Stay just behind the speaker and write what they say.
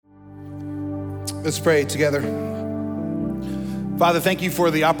Let's pray together. Father, thank you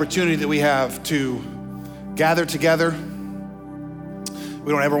for the opportunity that we have to gather together.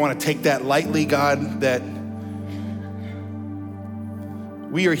 We don't ever want to take that lightly, God, that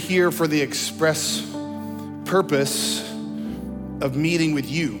we are here for the express purpose of meeting with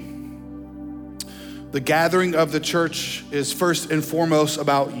you. The gathering of the church is first and foremost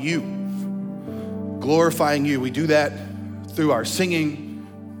about you, glorifying you. We do that through our singing,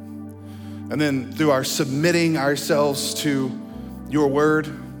 and then through our submitting ourselves to your word,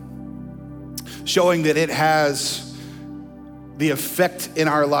 showing that it has the effect in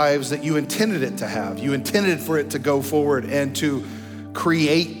our lives that you intended it to have. You intended for it to go forward and to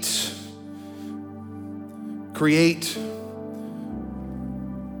create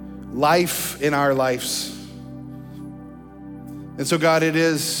life in our lives. And so, God, it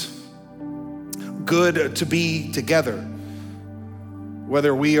is good to be together,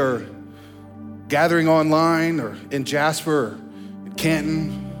 whether we are gathering online or in Jasper or in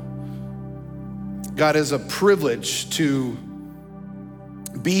Canton. God, is a privilege to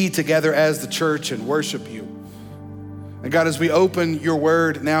be together as the church and worship you. And God, as we open your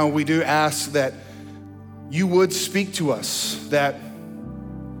word now, we do ask that you would speak to us, that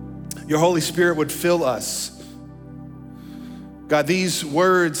your Holy Spirit would fill us. God, these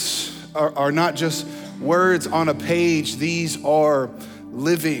words are not just words on a page. These are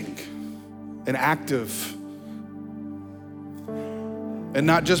living and active. And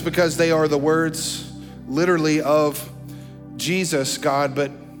not just because they are the words literally of Jesus, God,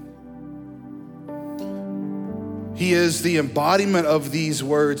 but he is the embodiment of these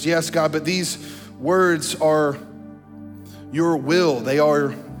words. Yes, God, but these words are your will. They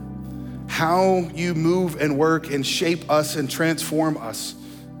are how you move and work and shape us and transform us.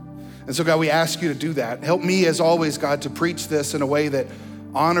 And so, God, we ask you to do that. Help me, as always, God, to preach this in a way that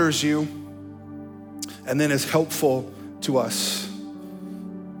honors you and then is helpful to us.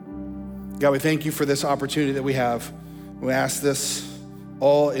 God, we thank you for this opportunity that we have. We ask this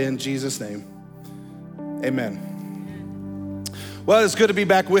all in Jesus' name. Amen. Well, it's good to be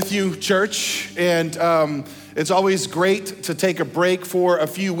back with you, church. And it's always great to take a break for a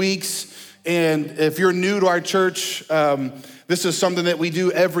few weeks. And if you're new to our church, this is something that we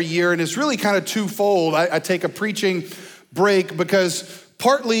do every year. And it's really kind of twofold. I take a preaching break because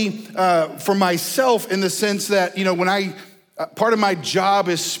partly for myself, in the sense that, when part of my job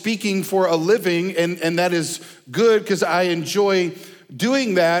is speaking for a living, and that is good because I enjoy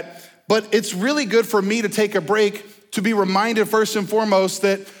doing that. But it's really good for me to take a break to be reminded first and foremost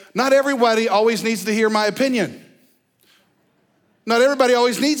that not everybody always needs to hear my opinion. Not everybody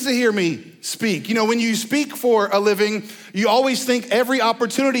always needs to hear me speak. When you speak for a living, you always think every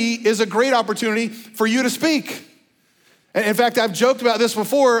opportunity is a great opportunity for you to speak. And in fact, I've joked about this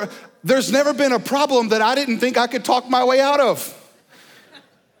before. There's never been a problem that I didn't think I could talk my way out of.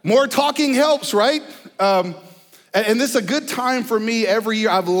 More talking helps, right? And this is a good time for me every year.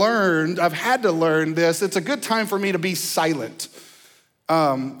 I've had to learn this. It's a good time for me to be silent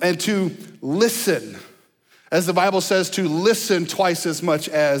and to listen. As the Bible says, to listen twice as much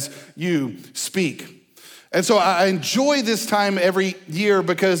as you speak. And so I enjoy this time every year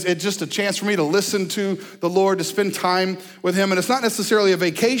because it's just a chance for me to listen to the Lord, to spend time with him. And it's not necessarily a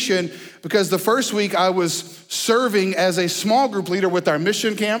vacation, because the first week I was serving as a small group leader with our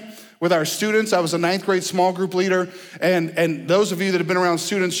mission camp, with our students. I was a 9th grade small group leader. And those of you that have been around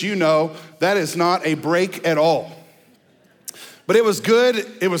students, that is not a break at all. But it was good.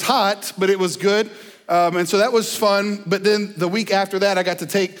 It was hot, but it was good. And so that was fun. But then the week after that, I got to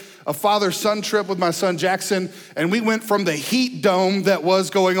take a father-son trip with my son Jackson, and we went from the heat dome that was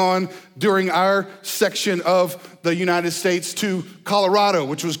going on during our section of the United States to Colorado,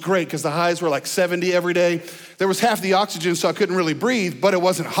 which was great because the highs were like 70 every day. There was half the oxygen, so I couldn't really breathe, but it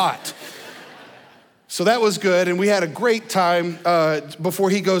wasn't hot. So that was good, and we had a great time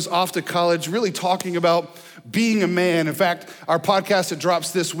before he goes off to college, really talking about being a man. In fact, our podcast that drops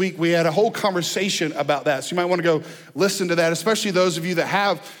this week, we had a whole conversation about that. So you might want to go listen to that, especially those of you that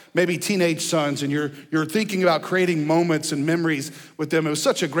have maybe teenage sons and you're thinking about creating moments and memories with them. It was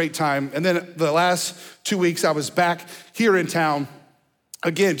such a great time. And then the last 2 weeks, I was back here in town.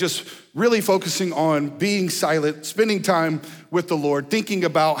 Again, just really focusing on being silent, spending time with the Lord, thinking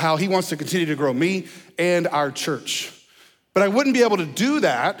about how he wants to continue to grow me and our church. But I wouldn't be able to do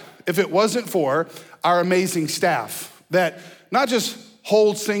that if it wasn't for our amazing staff that not just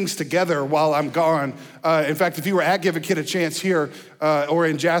holds things together while I'm gone. In fact, if you were at Give a Kid a Chance here or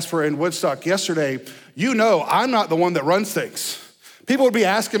in Jasper and Woodstock yesterday, I'm not the one that runs things. People would be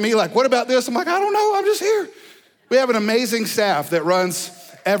asking me like, what about this? I'm like, I don't know, I'm just here. We have an amazing staff that runs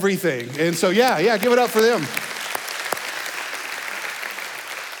everything. And so, yeah, give it up for them.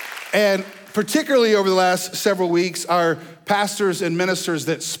 And particularly over the last several weeks, our pastors and ministers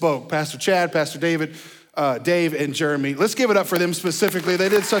that spoke, Pastor Chad, Pastor David, Dave, and Jeremy. Let's give it up for them specifically. They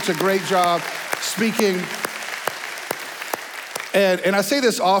did such a great job speaking. And I say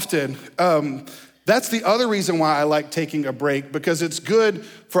this often, that's the other reason why I like taking a break, because it's good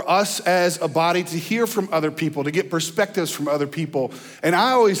for us as a body to hear from other people, to get perspectives from other people. And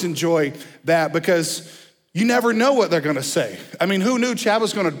I always enjoy that because you never know what they're gonna say. I mean, who knew Chad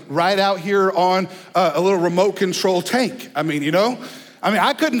was gonna ride out here on a little remote control tank? I mean,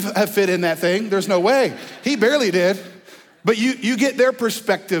 I couldn't have fit in that thing. There's no way. He barely did. But you get their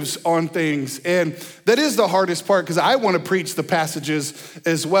perspectives on things. And that is the hardest part, because I want to preach the passages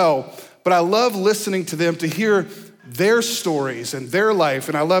as well. But I love listening to them, to hear their stories and their life.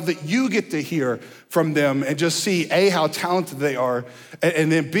 And I love that you get to hear from them and just see, A, how talented they are,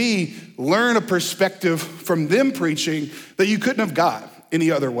 and then B, learn a perspective from them preaching that you couldn't have got any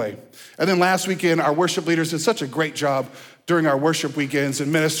other way. And then last weekend, our worship leaders did such a great job during our worship weekends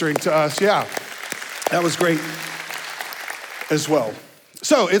and ministering to us. Yeah, that was great as well.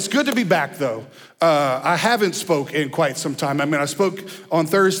 So it's good to be back, though. I haven't spoke in quite some time. I mean, I spoke on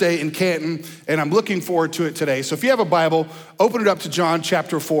Thursday in Canton, and I'm looking forward to it today. So if you have a Bible, open it up to John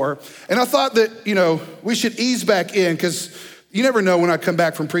chapter 4. And I thought that, we should ease back in, because you never know when I come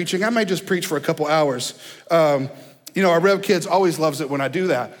back from preaching. I may just preach for a couple hours. Our Rev kids always loves it when I do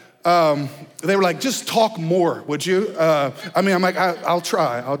that. They were like, just talk more, would you? I'm like, I'll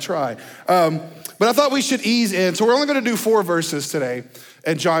try. But I thought we should ease in. So we're only gonna do 4 verses today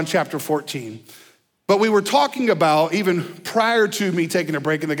in John chapter 14. But we were talking about, even prior to me taking a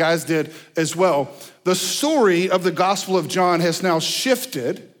break, and the guys did as well, the story of the Gospel of John has now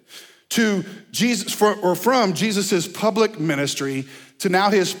shifted to Jesus, from Jesus's public ministry to now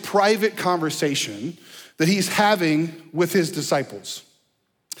his private conversation that he's having with his disciples.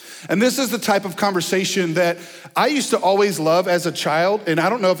 And this is the type of conversation that I used to always love as a child. And I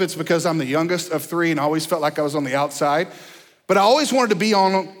don't know if it's because I'm the youngest of 3 and I always felt like I was on the outside, but I always wanted to be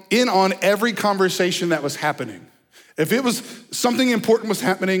in on every conversation that was happening. If it was something important was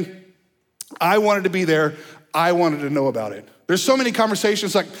happening, I wanted to be there. I wanted to know about it. There's so many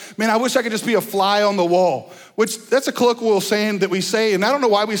conversations like, man, I wish I could just be a fly on the wall, which that's a colloquial saying that we say. And I don't know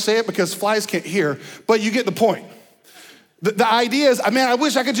why we say it, because flies can't hear, but you get the point. The idea is, I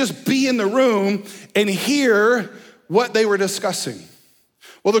wish I could just be in the room and hear what they were discussing.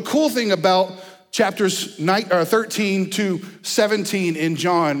 Well, the cool thing about chapters 13 to 17 in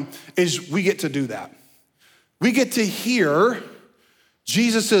John is we get to do that. We get to hear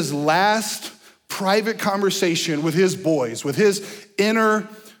Jesus's last private conversation with his boys, with his inner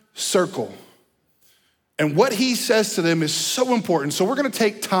circle. And what he says to them is so important. So we're gonna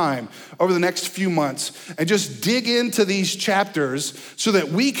take time over the next few months and just dig into these chapters so that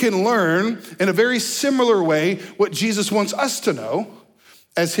we can learn in a very similar way what Jesus wants us to know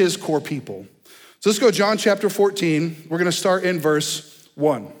as his core people. So let's go John chapter 14. We're gonna start in verse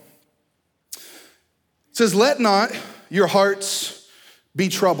 1. It says, "Let not your hearts be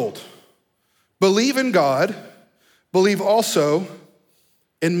troubled. Believe in God, believe also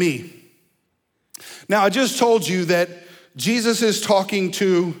in me." Now, I just told you that Jesus is talking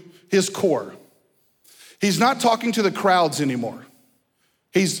to his core. He's not talking to the crowds anymore.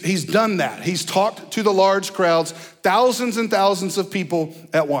 He's done that. He's talked to the large crowds, thousands and thousands of people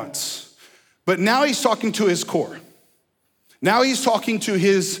at once. But now he's talking to his core. Now he's talking to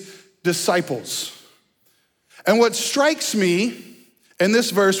his disciples. And what strikes me in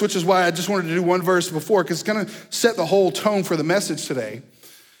this verse, which is why I just wanted to do one verse before, because it's gonna set the whole tone for the message today,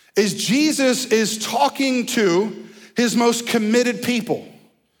 is Jesus is talking to his most committed people.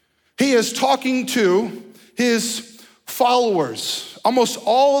 He is talking to his followers. Almost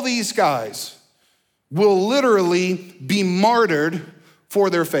all these guys will literally be martyred for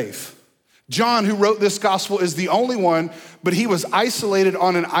their faith. John, who wrote this gospel, is the only one, but he was isolated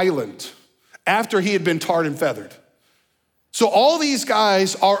on an island after he had been tarred and feathered. So all these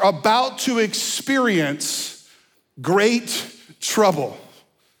guys are about to experience great trouble,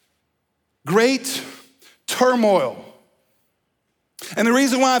 great turmoil. And the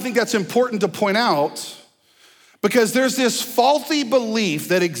reason why I think that's important to point out, because there's this faulty belief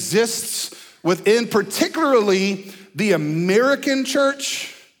that exists within particularly the American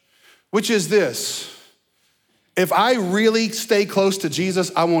church, which is this: if I really stay close to Jesus,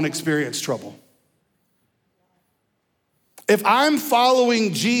 I won't experience trouble. If I'm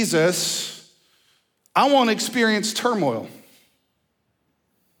following Jesus, I won't experience turmoil.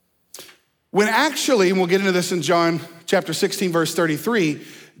 When actually, and we'll get into this in John chapter 16, verse 33,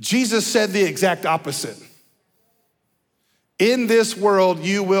 Jesus said the exact opposite. In this world,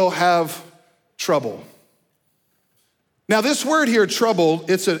 you will have trouble. Now, this word here, trouble,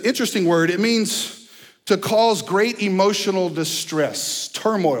 it's an interesting word. It means to cause great emotional distress,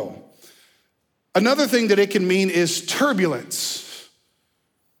 turmoil. Another thing that it can mean is turbulence.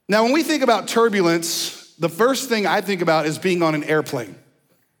 Now, when we think about turbulence, the first thing I think about is being on an airplane.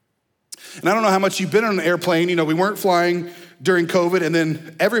 And I don't know how much you've been on an airplane. You know, we weren't flying during COVID, and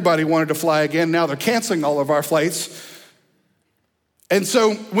then everybody wanted to fly again. Now they're canceling all of our flights. And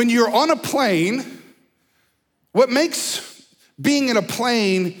so when you're on a plane, what makes being in a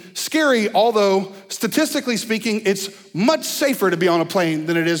plane scary, although statistically speaking, it's much safer to be on a plane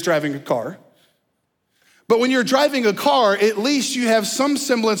than it is driving a car. But when you're driving a car, at least you have some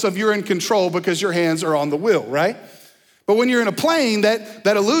semblance of you're in control because your hands are on the wheel, right? But when you're in a plane, that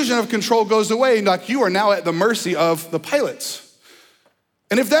illusion of control goes away, and like you are now at the mercy of the pilots.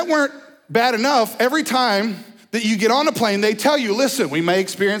 And if that weren't bad enough, every time that you get on a plane, they tell you, listen, we may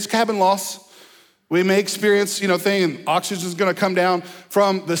experience cabin loss. We may experience, oxygen's gonna come down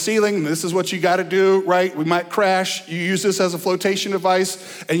from the ceiling. This is what you gotta do, right? We might crash. You use this as a flotation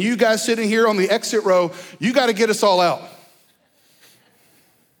device. And you guys sitting here on the exit row, you gotta get us all out.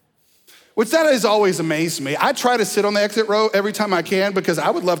 Which that has always amazed me. I try to sit on the exit row every time I can because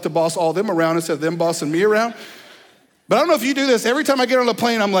I would love to boss all them around instead of them bossing me around. But I don't know if you do this. Every time I get on the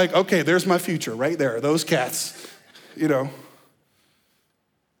plane, I'm like, okay, there's my future right there, those cats,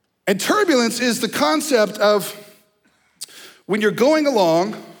 And turbulence is the concept of when you're going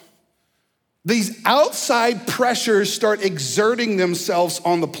along, these outside pressures start exerting themselves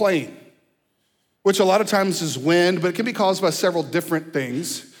on the plane, which a lot of times is wind, but it can be caused by several different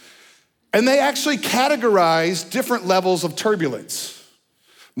things. And they actually categorize different levels of turbulence.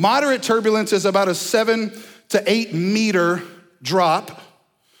 Moderate turbulence is about a 7 to 8 meter drop,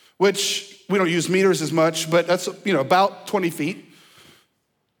 which we don't use meters as much, but that's, about 20 feet.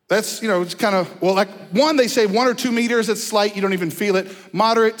 That's, it's kind of, like they say 1 or 2 meters, it's slight, you don't even feel it.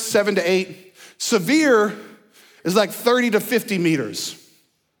 Moderate, 7 to 8. Severe is like 30 to 50 meters,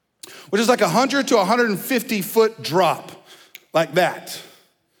 which is like 100 to 150 foot drop, like that.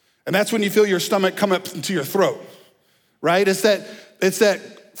 And that's when you feel your stomach come up into your throat, right? It's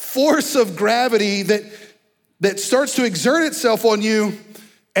that force of gravity that starts to exert itself on you,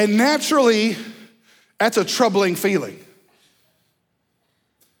 and naturally, that's a troubling feeling.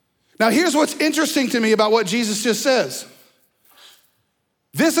 Now, here's what's interesting to me about what Jesus just says.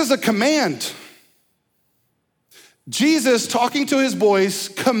 This is a command. Jesus, talking to his boys,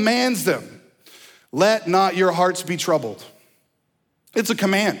 commands them, let not your hearts be troubled. It's a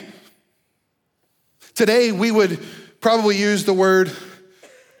command. Today, we would probably use the word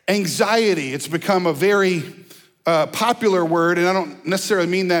anxiety. It's become a very popular word, and I don't necessarily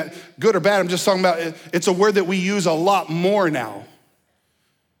mean that good or bad. I'm just talking about it's a word that we use a lot more now.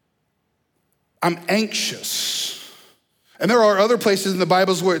 I'm anxious. And there are other places in the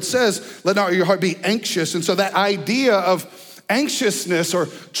Bibles where it says, let not your heart be anxious. And so that idea of anxiousness or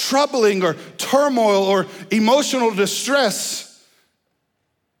troubling or turmoil or emotional distress,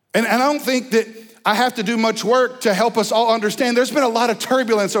 and I don't think that I have to do much work to help us all understand. There's been a lot of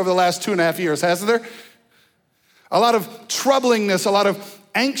turbulence over the last 2.5 years, hasn't there? A lot of troublingness, a lot of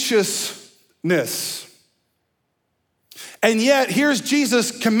anxiousness. And yet, here's Jesus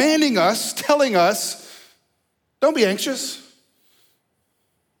commanding us, telling us, don't be anxious.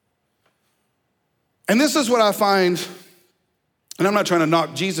 And this is what I find, and I'm not trying to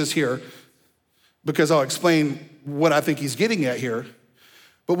knock Jesus here, because I'll explain what I think he's getting at here.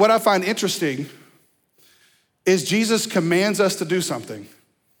 But what I find interesting is Jesus commands us to do something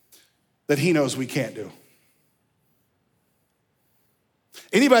that he knows we can't do.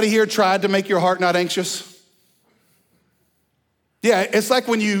 Anybody here tried to make your heart not anxious? Yeah, it's like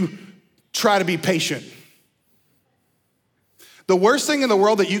when you try to be patient. The worst thing in the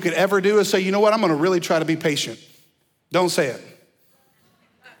world that you could ever do is say, you know what, I'm gonna really try to be patient. Don't say it.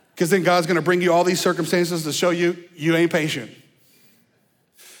 Because then God's gonna bring you all these circumstances to show you ain't patient.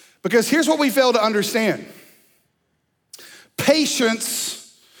 Because here's what we fail to understand.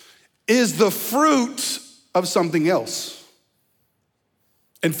 Patience is the fruit of something else.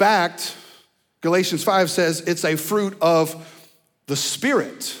 In fact, Galatians 5 says it's a fruit of the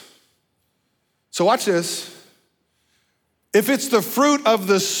Spirit. So watch this. If it's the fruit of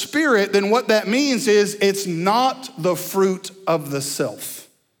the Spirit, then what that means is it's not the fruit of the self.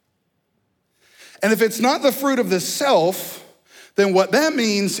 And if it's not the fruit of the self, then what that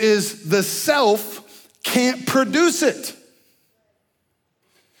means is the self can't produce it.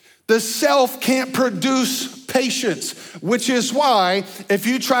 the self can't produce patience, which is why if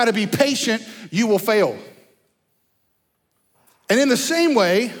you try to be patient, you will fail. And in the same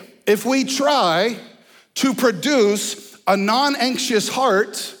way, if we try to produce a non-anxious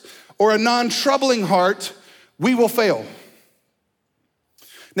heart or a non-troubling heart, we will fail.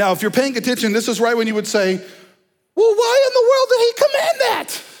 Now, if you're paying attention, this is right when you would say, well, why in the world did he command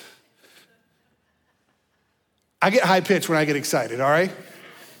that? I get high pitched when I get excited, all right?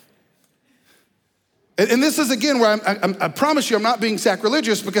 And this is, again, where I promise you I'm not being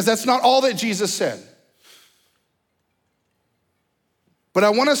sacrilegious because that's not all that Jesus said. But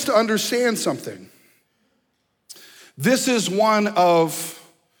I want us to understand something. This is one of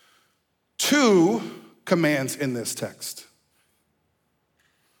two commands in this text.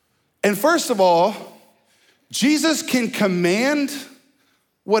 And first of all, Jesus can command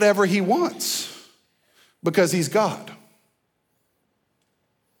whatever he wants because he's God.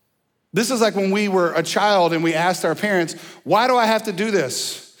 This is like when we were a child and we asked our parents, why do I have to do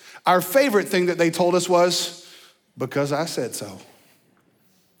this? Our favorite thing that they told us was, because I said so,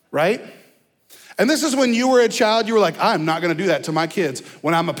 right? And this is when you were a child, you were like, I'm not gonna do that to my kids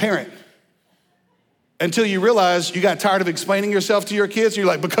when I'm a parent. Until you realize you got tired of explaining yourself to your kids, and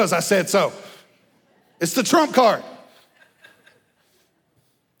you're like, because I said so. It's the trump card.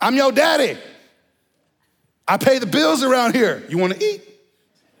 I'm your daddy. I pay the bills around here. You wanna eat?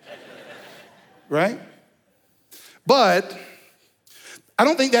 Right? But I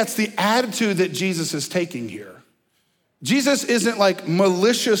don't think that's the attitude that Jesus is taking here. Jesus isn't like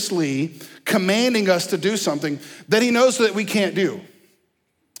maliciously commanding us to do something that he knows that we can't do,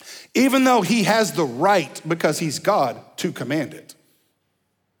 even though he has the right, because he's God, to command it.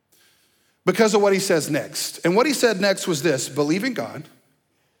 Because of what he says next. And what he said next was this: believe in God,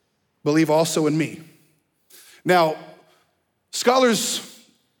 believe also in me. Now, scholars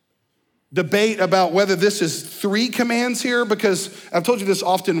debate about whether this is three commands here, because I've told you this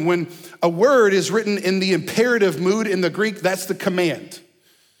often, when a word is written in the imperative mood in the Greek, that's the command.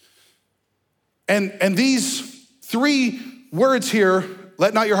 And these three words here,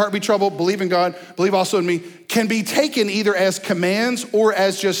 let not your heart be troubled, believe in God, believe also in me, can be taken either as commands or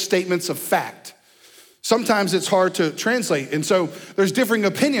as just statements of fact. Sometimes it's hard to translate, and so there's differing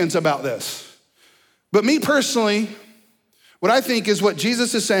opinions about this. But me personally, what I think is what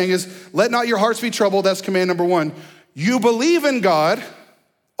Jesus is saying is, let not your hearts be troubled. That's command number one. You believe in God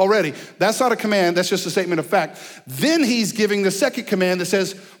already. That's not a command, that's just a statement of fact. Then he's giving the second command that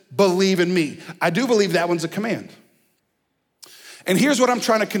says, believe in me. I do believe that one's a command. And here's what I'm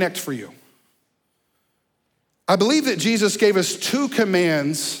trying to connect for you. I believe that Jesus gave us two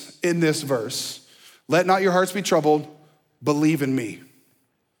commands in this verse. Let not your hearts be troubled, believe in me.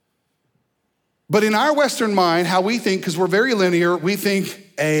 But in our Western mind, how we think, because we're very linear, we think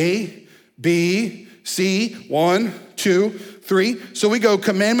A, B, C, 1, 2, 3. So we go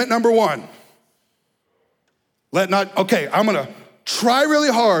commandment number 1. I'm gonna try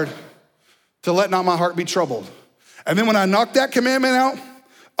really hard to let not my heart be troubled. And then when I knock that commandment out,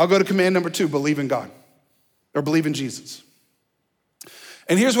 I'll go to command number 2, believe in God, or believe in Jesus.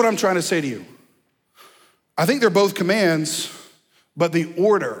 And here's what I'm trying to say to you. I think they're both commands, but the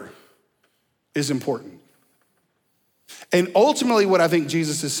order is important. And ultimately what I think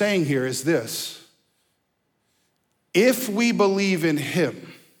Jesus is saying here is this: if we believe in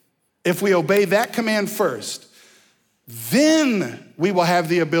him, if we obey that command first, then we will have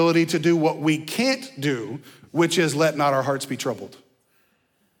the ability to do what we can't do, which is let not our hearts be troubled.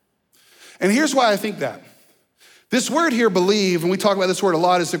 And here's why I think that. This word here, believe, and we talk about this word a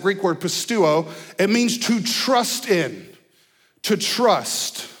lot, is the Greek word pisteuo. It means to trust in, to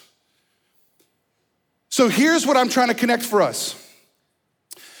trust. So here's what I'm trying to connect for us.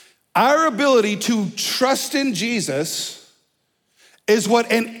 Our ability to trust in Jesus is what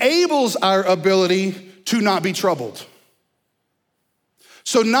enables our ability to not be troubled.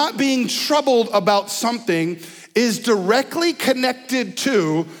 So not being troubled about something is directly connected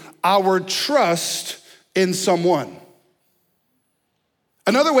to our trust in someone.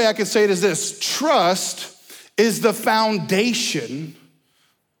 Another way I could say it is this: trust is the foundation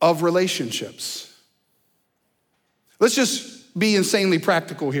of relationships. Let's just be insanely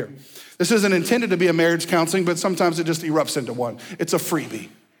practical here. This isn't intended to be a marriage counseling, but sometimes it just erupts into one. It's a freebie.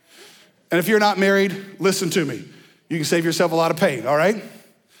 And if you're not married, listen to me. You can save yourself a lot of pain, all right?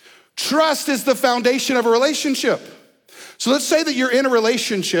 Trust is the foundation of a relationship. So let's say that you're in a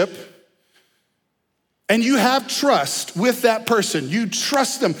relationship and you have trust with that person. You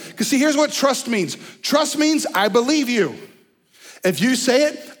trust them. Because see, here's what trust means. Trust means I believe you. If you say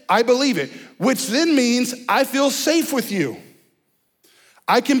it, I believe it, which then means I feel safe with you.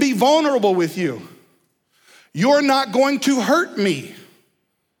 I can be vulnerable with you. You're not going to hurt me.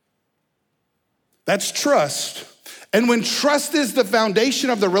 That's trust. And when trust is the foundation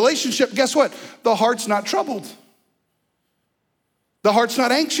of the relationship, guess what? The heart's not troubled. The heart's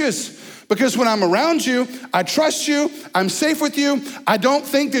not anxious. Because when I'm around you, I trust you, I'm safe with you. I don't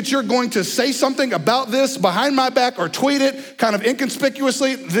think that you're going to say something about this behind my back or tweet it kind of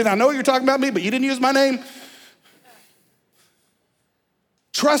inconspicuously. Then I know you're talking about me, but you didn't use my name.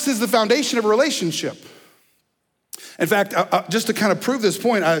 Trust is the foundation of a relationship. In fact, just to kind of prove this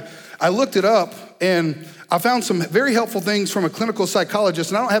point, I looked it up and I found some very helpful things from a clinical psychologist,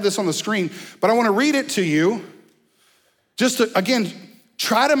 and I don't have this on the screen, but I want to read it to you just to, again,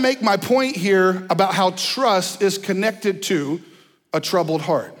 try to make my point here about how trust is connected to a troubled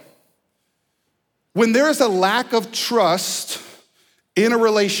heart. When there is a lack of trust in a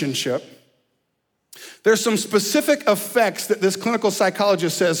relationship, there's some specific effects that this clinical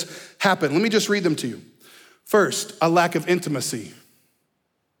psychologist says happen. Let me just read them to you. First, a lack of intimacy.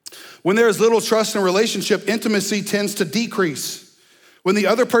 When there is little trust in a relationship, intimacy tends to decrease. When the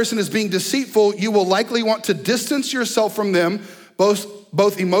other person is being deceitful, you will likely want to distance yourself from them,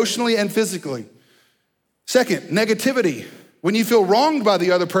 both emotionally and physically. Second, negativity. When you feel wronged by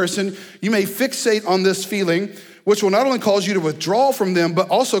the other person, you may fixate on this feeling, which will not only cause you to withdraw from them, but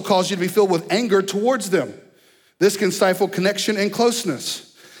also cause you to be filled with anger towards them. This can stifle connection and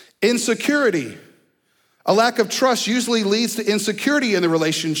closeness. Insecurity. A lack of trust usually leads to insecurity in the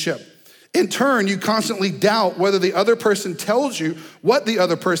relationship. In turn, you constantly doubt whether the other person tells you what the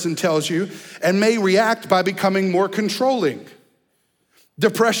other person tells you and may react by becoming more controlling.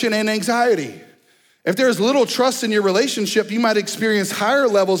 Depression and anxiety. If there's little trust in your relationship, you might experience higher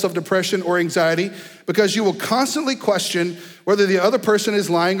levels of depression or anxiety because you will constantly question whether the other person is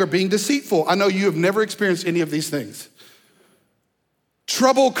lying or being deceitful. I know you have never experienced any of these things.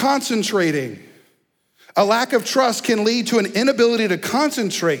 Trouble concentrating. A lack of trust can lead to an inability to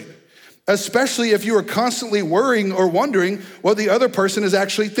concentrate, especially if you are constantly worrying or wondering what the other person is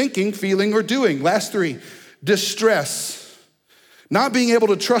actually thinking, feeling, or doing. Last three, distress. Not being able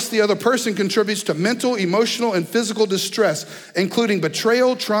to trust the other person contributes to mental, emotional, and physical distress, including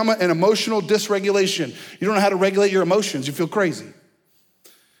betrayal, trauma, and emotional dysregulation. You don't know how to regulate your emotions. You feel crazy.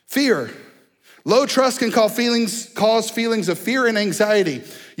 Fear. Low trust can cause feelings of fear and anxiety.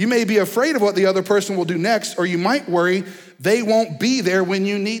 You may be afraid of what the other person will do next, or you might worry they won't be there when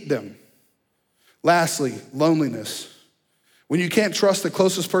you need them. Lastly, loneliness. When you can't trust the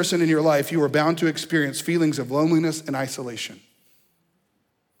closest person in your life, you are bound to experience feelings of loneliness and isolation.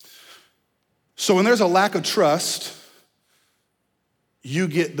 So when there's a lack of trust, you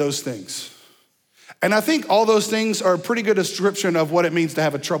get those things. And I think all those things are a pretty good description of what it means to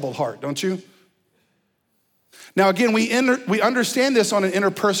have a troubled heart, don't you? Now, again, we understand this on an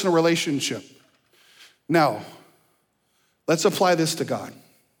interpersonal relationship. Now, let's apply this to God.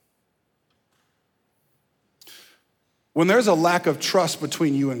 When there's a lack of trust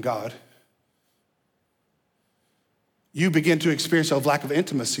between you and God, you begin to experience a lack of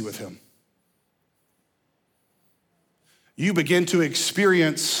intimacy with him. You begin to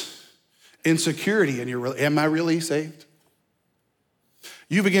experience insecurity in your, am I really saved?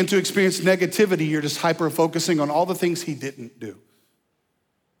 You begin to experience negativity. You're just hyper-focusing on all the things he didn't do.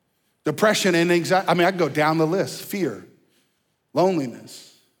 Depression and anxiety. I can go down the list. Fear,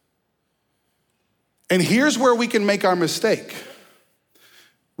 loneliness. And here's where we can make our mistake.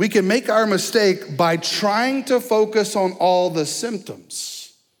 We can make our mistake by trying to focus on all the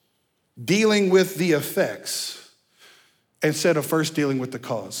symptoms, dealing with the effects, instead of first dealing with the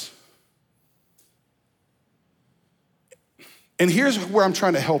cause. And here's where I'm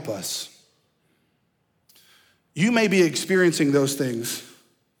trying to help us. You may be experiencing those things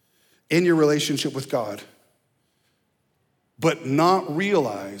in your relationship with God, but not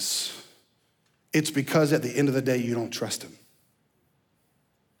realize it's because at the end of the day, you don't trust him.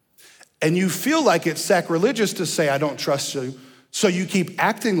 And you feel like it's sacrilegious to say, I don't trust you, so you keep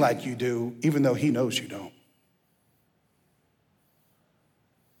acting like you do, even though he knows you don't.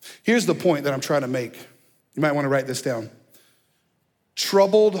 Here's the point that I'm trying to make. You might want to write this down.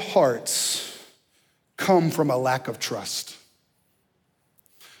 Troubled hearts come from a lack of trust.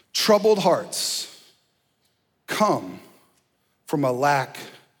 Troubled hearts come from a lack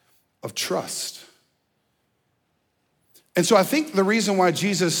of trust. And so I think the reason why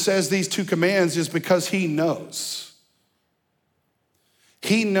Jesus says these two commands is because he knows.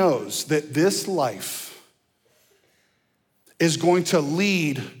 He knows that this life is going to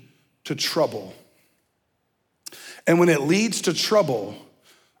lead to trouble. And when it leads to trouble,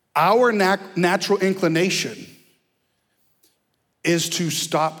 our natural inclination is to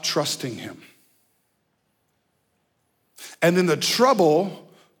stop trusting him. And then the trouble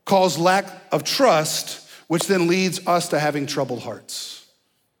causes lack of trust, which then leads us to having troubled hearts.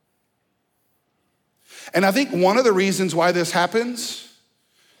 And I think one of the reasons why this happens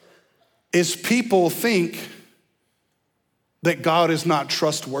is people think that God is not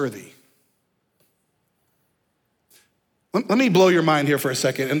trustworthy. Let me blow your mind here for a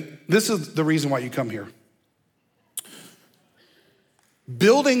second, and this is the reason why you come here.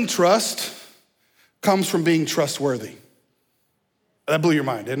 Building trust comes from being trustworthy. That blew your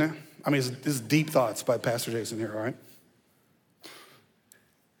mind, didn't it? I mean, this is deep thoughts by Pastor Jason here, all right?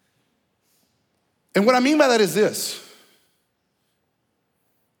 And what I mean by that is this.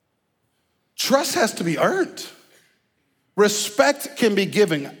 Trust has to be earned. Respect can be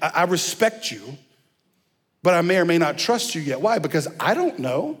given. I respect you, but I may or may not trust you yet. Why? Because I don't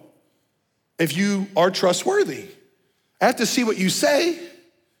know if you are trustworthy. I have to see what you say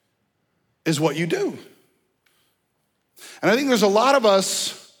is what you do. And I think there's a lot of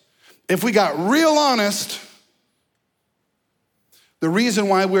us, if we got real honest, the reason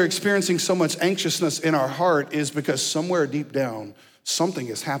why we're experiencing so much anxiousness in our heart is because somewhere deep down, something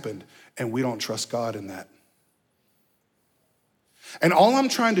has happened and we don't trust God in that. And all I'm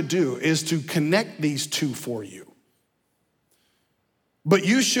trying to do is to connect these two for you. But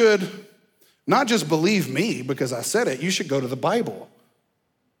you should not just believe me because I said it, you should go to the Bible.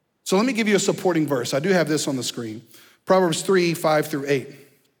 So let me give you a supporting verse. I do have this on the screen. Proverbs 3, 5 through 8.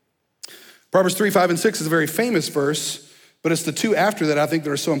 Proverbs 3, 5, and 6 is a very famous verse, but it's the two after that I think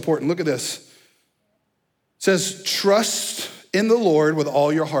that are so important. Look at this. It says, trust in the Lord with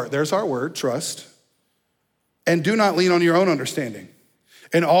all your heart. There's our word, trust. And do not lean on your own understanding.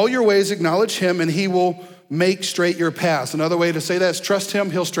 In all your ways acknowledge him and he will make straight your paths. Another way to say that is trust him,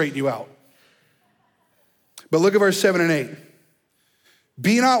 he'll straighten you out. But look at verse 7 and 8.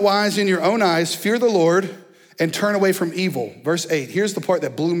 Be not wise in your own eyes, fear the Lord and turn away from evil. Verse 8, here's the part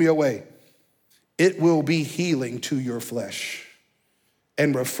that blew me away. It will be healing to your flesh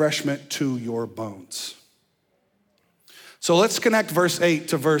and refreshment to your bones. So let's connect verse 8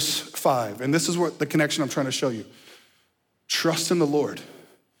 to verse 5. And this is what the connection I'm trying to show you. Trust in the Lord.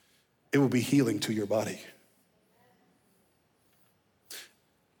 It will be healing to your body.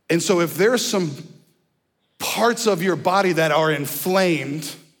 And so if there's some parts of your body that are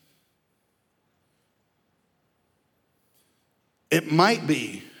inflamed, it might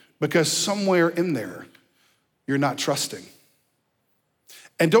be because somewhere in there, you're not trusting.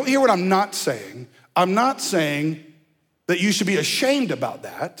 And don't hear what I'm not saying. I'm not saying that you should be ashamed about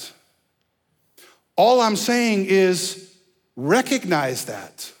that. All I'm saying is recognize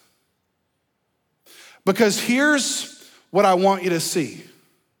that. Because here's what I want you to see.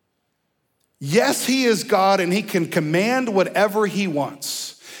 Yes, he is God and he can command whatever he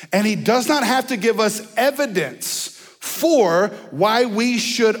wants. And he does not have to give us evidence for why we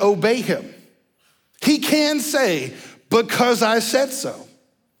should obey him. He can say, because I said so.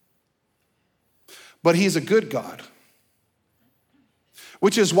 But he's a good God.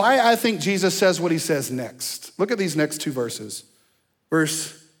 Which is why I think Jesus says what he says next. Look at these next two verses.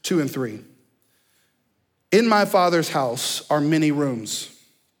 Verse 2 and 3. In my Father's house are many rooms.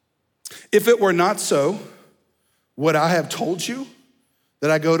 If it were not so, would I have told you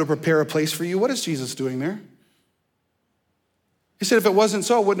that I go to prepare a place for you? What is Jesus doing there? He said, if it wasn't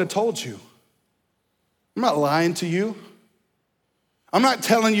so, I wouldn't have told you. I'm not lying to you. I'm not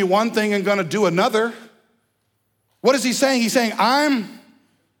telling you one thing and gonna do another. What is he saying? He's saying, I'm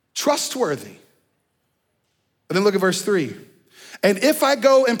trustworthy. And then look at verse 3. And if I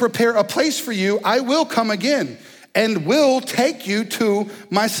go and prepare a place for you, I will come again and will take you to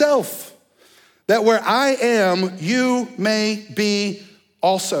myself, that where I am, you may be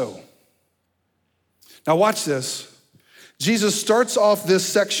also. Now watch this. Jesus starts off this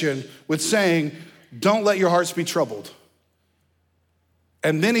section with saying, don't let your hearts be troubled.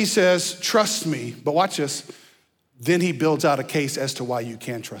 And then he says, trust me, but watch this. Then he builds out a case as to why you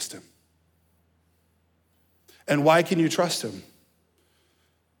can trust him. And why can you trust him?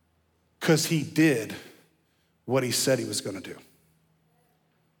 Because he did what he said he was gonna do.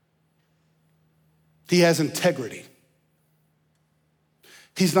 He has integrity.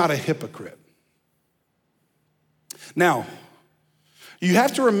 He's not a hypocrite. Now, you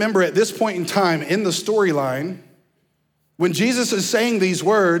have to remember at this point in time in the storyline, when Jesus is saying these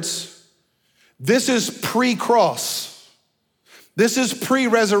words, this is pre-cross. This is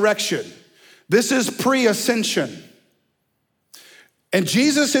pre-resurrection. This is pre-ascension. And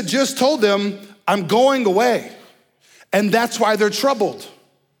Jesus had just told them, I'm going away. And that's why they're troubled.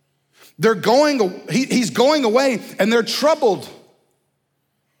 He's going away and they're troubled.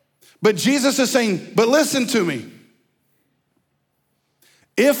 But Jesus is saying, but listen to me.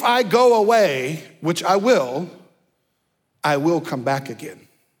 If I go away, which I will come back again.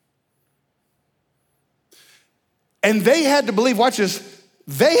 And they had to believe, watch this,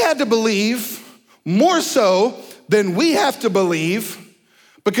 they had to believe more so than we have to believe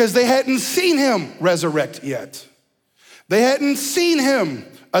because they hadn't seen him resurrect yet. They hadn't seen him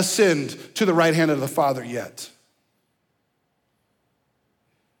ascend to the right hand of the Father yet.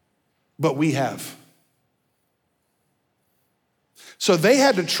 But we have. So they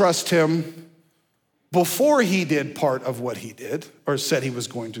had to trust him before he did part of what he did or said he was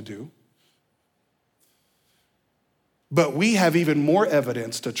going to do. But we have even more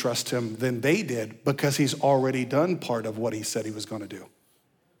evidence to trust him than they did because he's already done part of what he said he was going to do.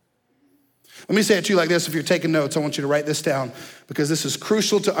 Let me say it to you like this. If you're taking notes, I want you to write this down because this is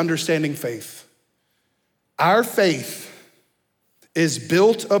crucial to understanding faith. Our faith is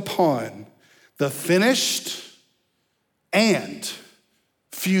built upon the finished and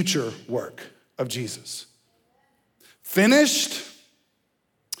future work of Jesus. Finished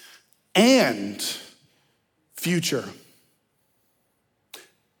and future.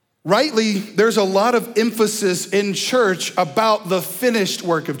 Rightly, there's a lot of emphasis in church about the finished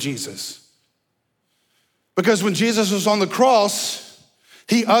work of Jesus. Because when Jesus was on the cross,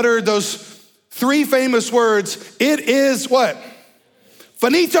 he uttered those three famous words, it is what?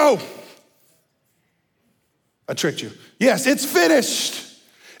 Finito. I tricked you. Yes, it's finished.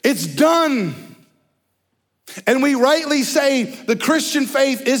 It's done. And we rightly say the Christian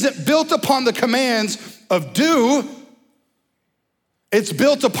faith isn't built upon the commands of do. It's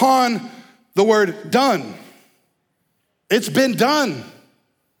built upon the word done. It's been done.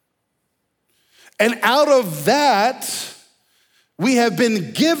 And out of that, we have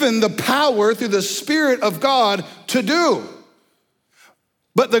been given the power through the Spirit of God to do.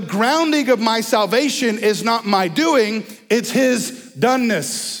 But the grounding of my salvation is not my doing, it's his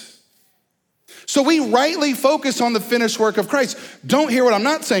doneness. So we rightly focus on the finished work of Christ. Don't hear what I'm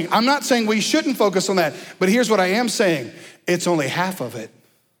not saying. I'm not saying we shouldn't focus on that, but here's what I am saying. It's only half of it.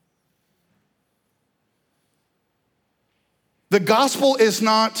 The gospel is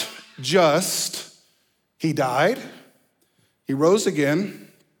not just he died, he rose again,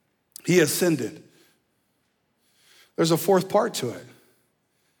 he ascended. There's a fourth part to it.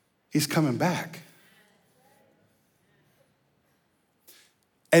 He's coming back.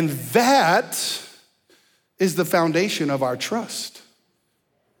 And that is the foundation of our trust.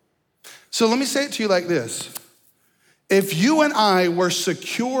 So let me say it to you like this. If you and I were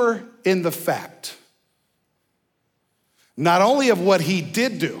secure in the fact, not only of what he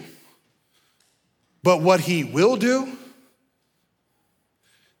did do, but what he will do,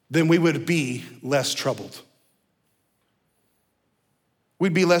 then we would be less troubled.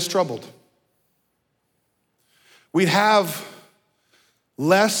 We'd be less troubled. We'd have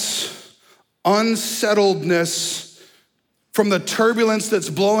less unsettledness from the turbulence that's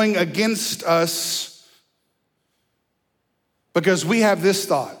blowing against us because we have this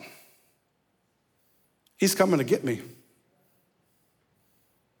thought. He's coming to get me.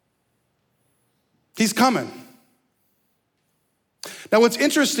 He's coming. Now, what's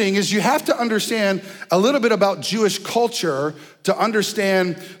interesting is you have to understand a little bit about Jewish culture to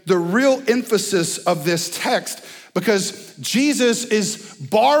understand the real emphasis of this text, because Jesus is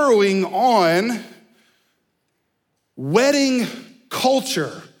borrowing on wedding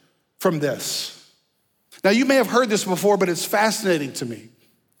culture from this. Now, you may have heard this before, but it's fascinating to me.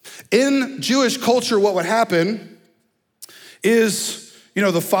 In Jewish culture, what would happen is,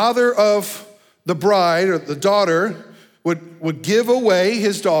 the father of the bride or the daughter would give away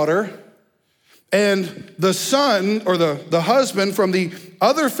his daughter, and the son or the husband from the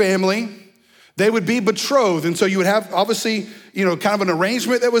other family, they would be betrothed. And so you would have obviously, kind of an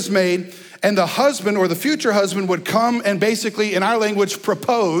arrangement that was made, and the husband or the future husband would come and basically, in our language,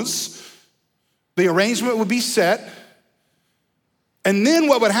 propose. The arrangement would be set. And then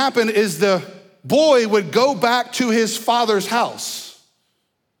what would happen is the boy would go back to his father's house,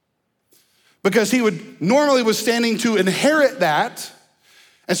 because he would normally was standing to inherit that.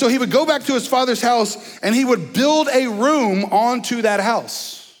 And so he would go back to his father's house and he would build a room onto that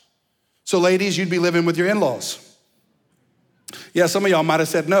house. So ladies, you'd be living with your in-laws. Yeah, some of y'all might have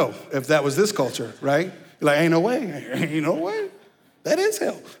said no if that was this culture, right? You're like, ain't no way, ain't no way. That is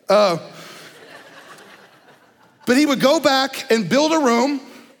hell. But he would go back and build a room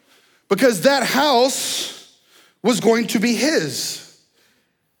because that house was going to be his.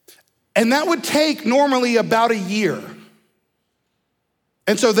 And that would take normally about a year.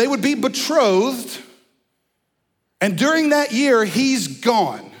 And so they would be betrothed, and during that year, he's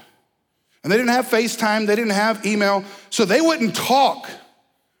gone. And they didn't have FaceTime, they didn't have email, so they wouldn't talk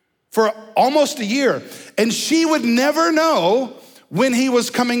for almost a year. And she would never know when he was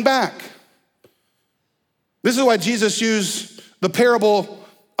coming back. This is why Jesus used the parable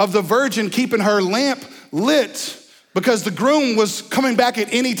of the virgin keeping her lamp lit, because the groom was coming back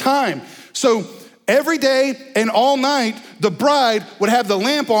at any time. So every day and all night, the bride would have the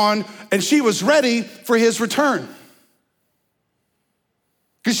lamp on and she was ready for his return,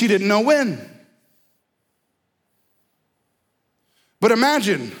 because she didn't know when. But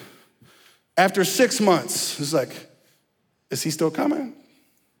imagine after 6 months, it's like, is he still coming?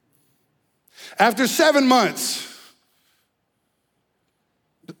 After 7 months,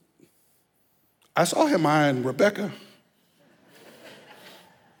 I saw him eyeing Rebecca.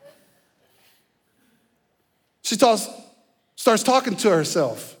 She starts talking to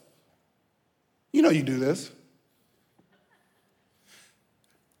herself. You know you do this.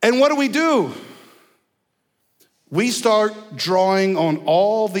 And what do? We start drawing on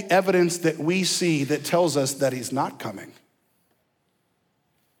all the evidence that we see that tells us that he's not coming.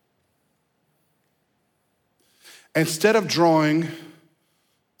 Instead of drawing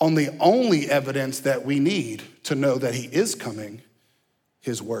on the only evidence that we need to know that he is coming,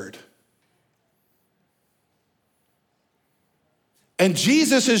 his word. And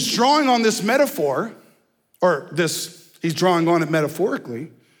Jesus is drawing on this metaphor, he's drawing on it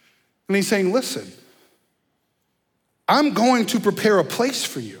metaphorically, and he's saying, listen, I'm going to prepare a place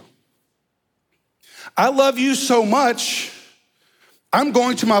for you. I love you so much, I'm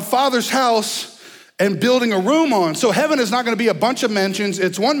going to my Father's house and building a room on. So heaven is not gonna be a bunch of mansions,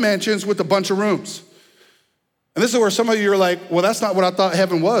 it's one mansion with a bunch of rooms. And this is where some of you are like, well, that's not what I thought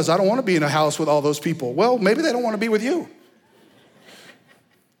heaven was. I don't wanna be in a house with all those people. Well, maybe they don't wanna be with you.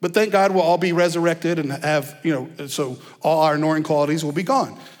 But thank God we'll all be resurrected and have, so all our annoying qualities will be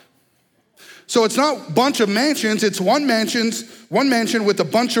gone. So it's not a bunch of mansions, it's one mansion with a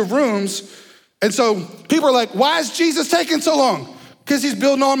bunch of rooms. And so people are like, why is Jesus taking so long? Because he's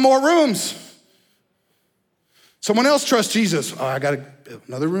building on more rooms. Someone else trusts Jesus. Oh, I gotta build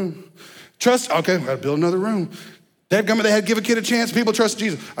another room. Okay, I gotta build another room. They had to give a kid a chance. People trust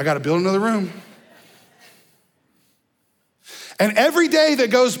Jesus. I gotta build another room. And every day that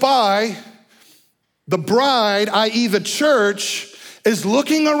goes by, the bride, i.e. the church, is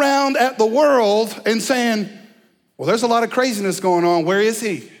looking around at the world and saying, well, there's a lot of craziness going on. Where is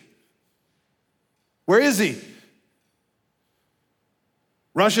he? Where is he?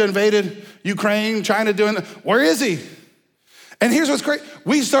 Russia invaded Ukraine, China doing that. Where is he? And here's what's great.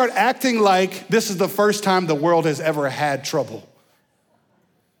 We start acting like this is the first time the world has ever had trouble.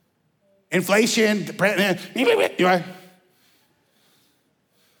 Inflation, right?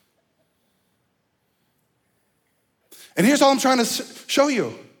 And here's all I'm trying to show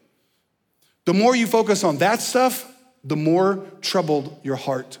you. The more you focus on that stuff, the more troubled your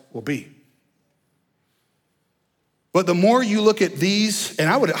heart will be. But the more you look at these, and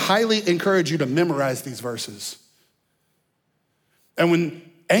I would highly encourage you to memorize these verses. And when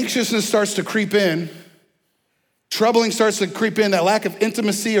anxiousness starts to creep in, troubling starts to creep in, that lack of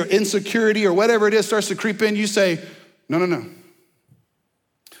intimacy or insecurity or whatever it is starts to creep in, you say, no.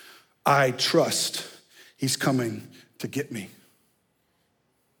 I trust he's coming to get me.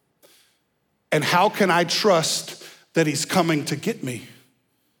 And how can I trust that he's coming to get me?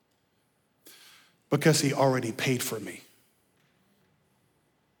 Because he already paid for me.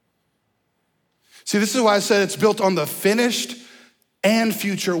 See, this is why I said it's built on the finished and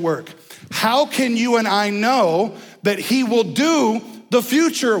future work. How can you and I know that he will do the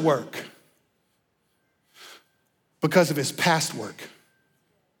future work? Because of his past work.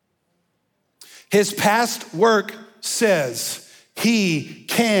 His past work says he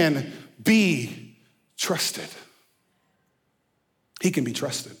can be trusted. He can be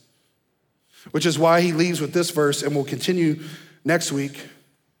trusted. Which is why he leaves with this verse, and we'll continue next week.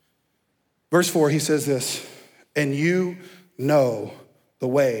 Verse 4, he says this, and you know the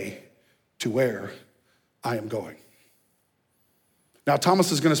way to where I am going. Now,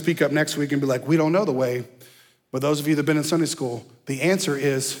 Thomas is gonna speak up next week and be like, we don't know the way, but those of you that have been in Sunday school, the answer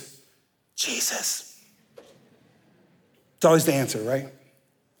is Jesus. It's always the answer, right?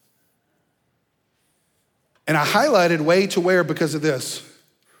 And I highlighted way to where because of this.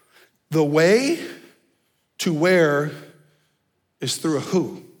 The way to where is through a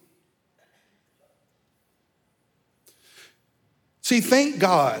who. See, thank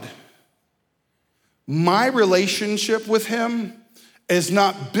God, my relationship with him is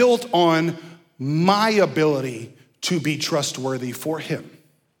not built on my ability to be trustworthy for him.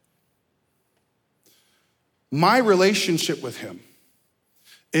 My relationship with him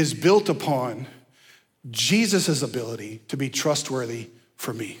is built upon Jesus' ability to be trustworthy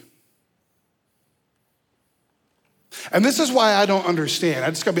for me. And this is why I don't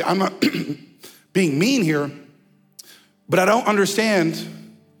understand. I'm not being mean here, but I don't understand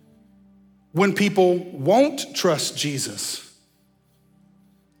when people won't trust Jesus.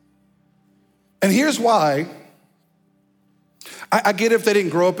 And here's why. I get if they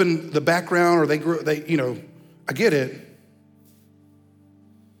didn't grow up in the background or I get it.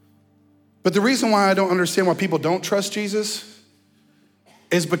 But the reason why I don't understand why people don't trust Jesus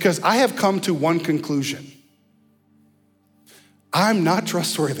is because I have come to one conclusion. I'm not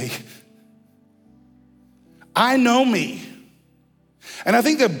trustworthy. I know me. And I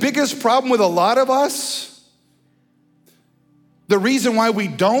think the biggest problem with a lot of us, the reason why we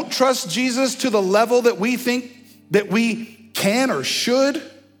don't trust Jesus to the level that we think that we can or should,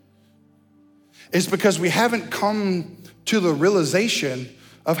 is because we haven't come to the realization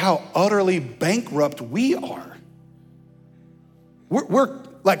of how utterly bankrupt we are. We're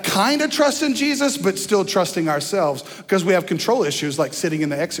like kind of trusting Jesus, but still trusting ourselves because we have control issues like sitting in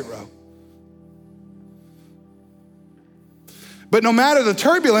the exit row. But no matter the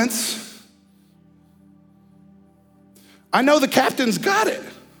turbulence, I know the captain's got it.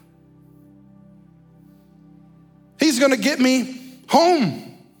 He's gonna get me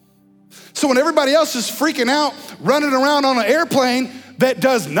home. So when everybody else is freaking out, running around on an airplane that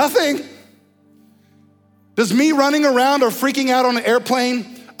does nothing, does me running around or freaking out on an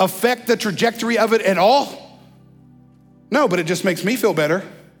airplane affect the trajectory of it at all? No, but it just makes me feel better.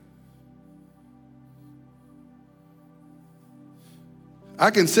 I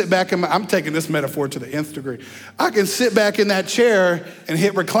can sit back I'm taking this metaphor to the nth degree. I can sit back in that chair and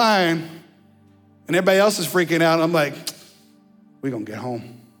hit recline, and everybody else is freaking out. I'm like, we're gonna get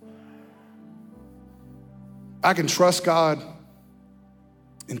home. I can trust God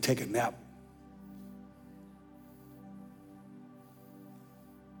and take a nap.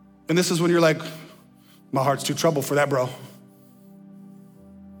 And this is when you're like, my heart's too troubled for that, bro.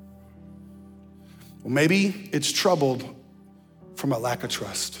 Well, maybe it's troubled from a lack of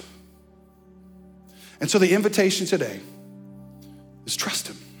trust. And so the invitation today is trust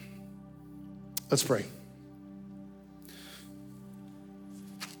him. Let's pray.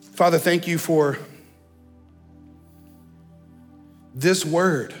 Father, thank you for this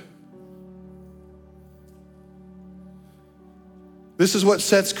word. This is what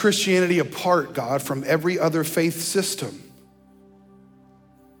sets Christianity apart, God, from every other faith system.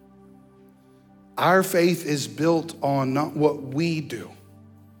 Our faith is built on not what we do,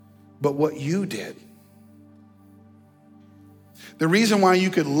 but what you did. The reason why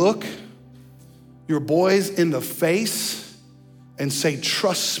you could look your boys in the face and say,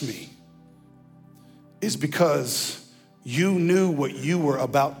 trust me, is because you knew what you were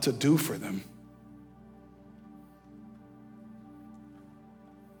about to do for them.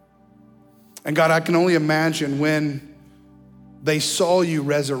 And God, I can only imagine when they saw you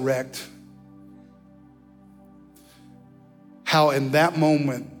resurrect, how in that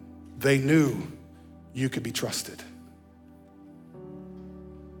moment they knew you could be trusted.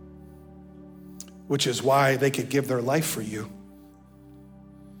 Which is why they could give their life for you.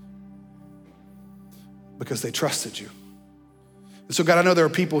 Because they trusted you. And so God, I know there are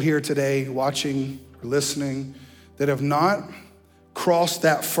people here today watching or listening that have not crossed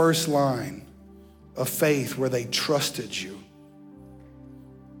that first line of faith where they trusted you.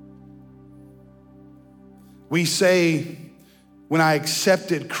 We say, when I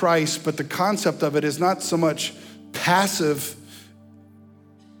accepted Christ, but the concept of it is not so much passive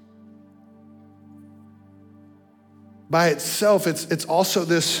by itself. It's also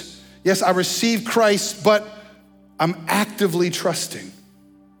this, yes, I received Christ, but I'm actively trusting.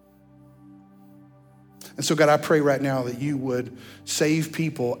 And so God, I pray right now that you would save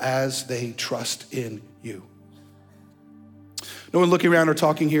people as they trust in you. No one looking around or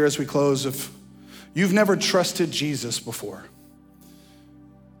talking here as we close, if you've never trusted Jesus before,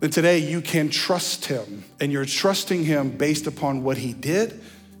 then today you can trust him, and you're trusting him based upon what he did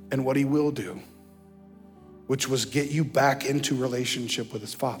and what he will do, which was get you back into relationship with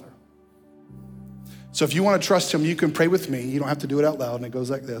his Father. So if you want to trust him, you can pray with me. You don't have to do it out loud, and it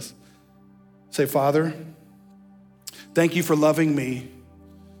goes like this. Say, Father, thank you for loving me,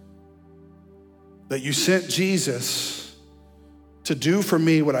 that you sent Jesus to do for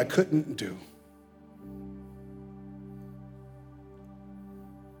me what I couldn't do.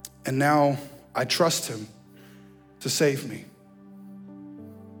 And now I trust him to save me.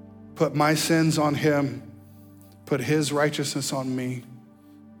 Put my sins on him, put his righteousness on me.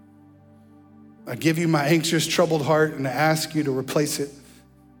 I give you my anxious, troubled heart and I ask you to replace it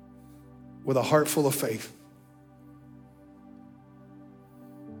with a heart full of faith.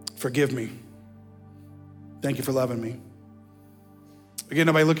 Forgive me. Thank you for loving me. Again,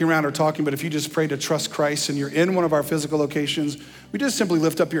 nobody looking around or talking, but if you just pray to trust Christ and you're in one of our physical locations, we just simply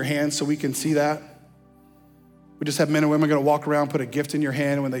lift up your hand so we can see that. We just have men and women going to walk around, put a gift in your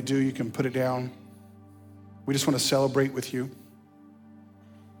hand, and when they do, you can put it down. We just want to celebrate with you.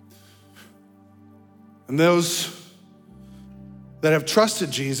 And those that have trusted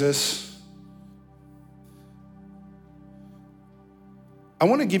Jesus, I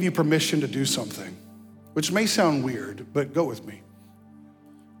want to give you permission to do something, which may sound weird, but go with me.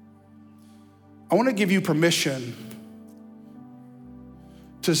 I want to give you permission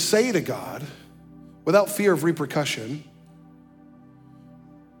to say to God, without fear of repercussion,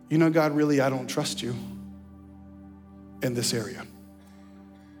 you know, God, really, I don't trust you in this area.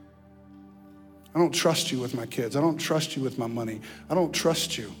 I don't trust you with my kids. I don't trust you with my money. I don't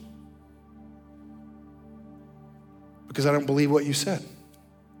trust you because I don't believe what you said.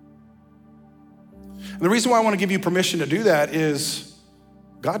 And the reason why I want to give you permission to do that is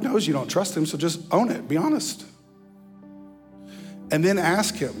God knows you don't trust him, so just own it, be honest. And then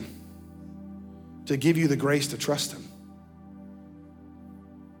ask him to give you the grace to trust him.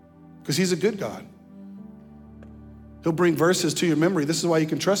 Because he's a good God. He'll bring verses to your memory. This is why you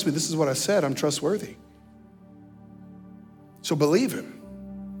can trust me. This is what I said. I'm trustworthy. So believe him.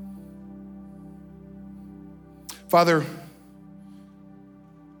 Father,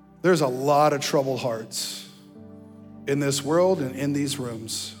 there's a lot of troubled hearts in this world and in these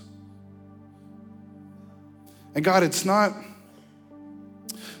rooms. And God, it's not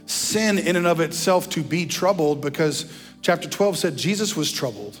sin in and of itself to be troubled, because chapter 12 said Jesus was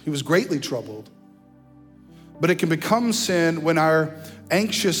troubled. He was greatly troubled. But it can become sin when our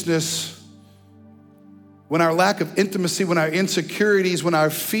anxiousness, when our lack of intimacy, when our insecurities, when our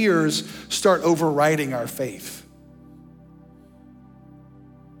fears start overriding our faith.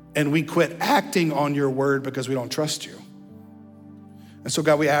 And we quit acting on your word because we don't trust you. And so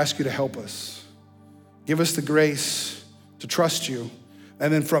God, we ask you to help us. Give us the grace to trust you.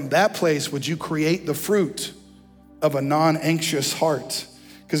 And then from that place, would you create the fruit of a non-anxious heart?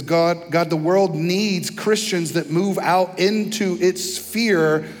 Because God, the world needs Christians that move out into its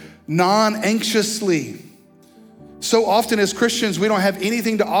fear non-anxiously. So often as Christians, we don't have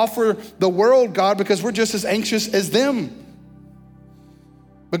anything to offer the world, God, because we're just as anxious as them.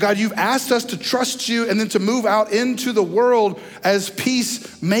 But God, you've asked us to trust you and then to move out into the world as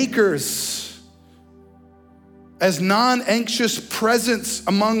peacemakers, as non-anxious presence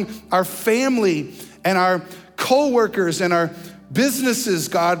among our family and our co-workers and our businesses,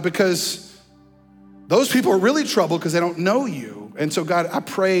 God, because those people are really troubled because they don't know you. And so God, I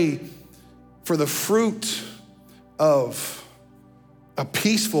pray for the fruit of a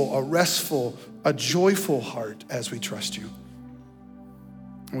peaceful, a restful, a joyful heart as we trust you.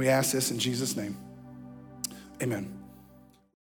 And we ask this in Jesus' name. Amen.